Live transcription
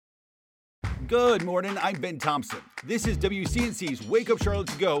Good morning, I'm Ben Thompson. This is WCNC's Wake Up Charlotte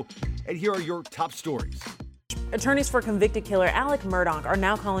to Go, and here are your top stories. Attorneys for convicted killer Alec Murdaugh are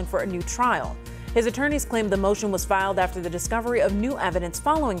now calling for a new trial. His attorneys claim the motion was filed after the discovery of new evidence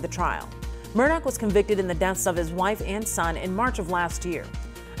following the trial. Murdaugh was convicted in the deaths of his wife and son in March of last year.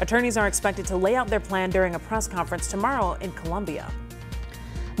 Attorneys are expected to lay out their plan during a press conference tomorrow in Columbia.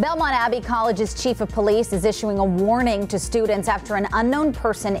 Belmont Abbey College's chief of police is issuing a warning to students after an unknown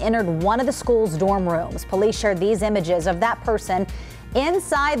person entered one of the school's dorm rooms. Police shared these images of that person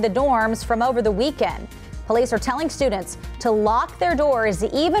inside the dorms from over the weekend. Police are telling students to lock their doors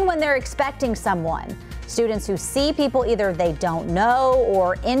even when they're expecting someone. Students who see people either they don't know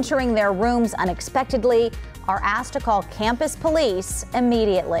or entering their rooms unexpectedly are asked to call campus police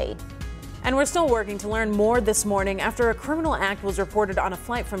immediately. And we're still working to learn more this morning after a criminal act was reported on a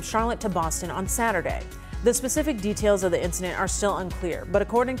flight from Charlotte to Boston on Saturday. The specific details of the incident are still unclear, but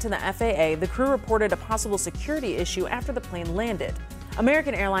according to the FAA, the crew reported a possible security issue after the plane landed.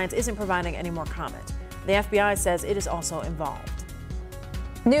 American Airlines isn't providing any more comment. The FBI says it is also involved.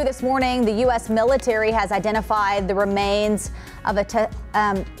 New this morning, the U.S. military has identified the remains of a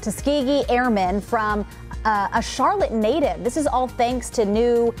Tuskegee airman from a Charlotte native. This is all thanks to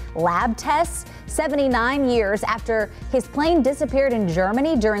new lab tests. 79 years after his plane disappeared in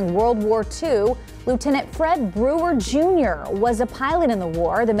Germany during World War II, Lieutenant Fred Brewer Jr. was a pilot in the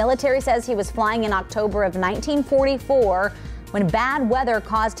war. The military says he was flying in October of 1944 when bad weather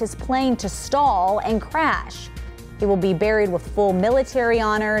caused his plane to stall and crash. He will be buried with full military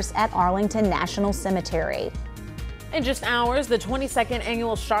honors at Arlington National Cemetery. In just hours, the 22nd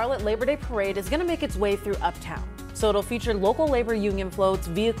annual Charlotte Labor Day Parade is going to make its way through Uptown. So it'll feature local labor union floats,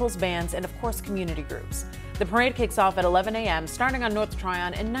 vehicles, bands, and of course, community groups. The parade kicks off at 11 a.m. starting on North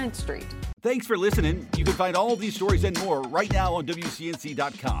Tryon and 9th Street. Thanks for listening. You can find all of these stories and more right now on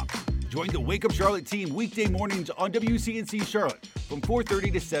WCNC.com. Join the Wake Up Charlotte team weekday mornings on WCNC Charlotte from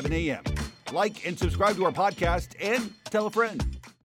 4:30 to 7 a.m. Like and subscribe to our podcast and tell a friend.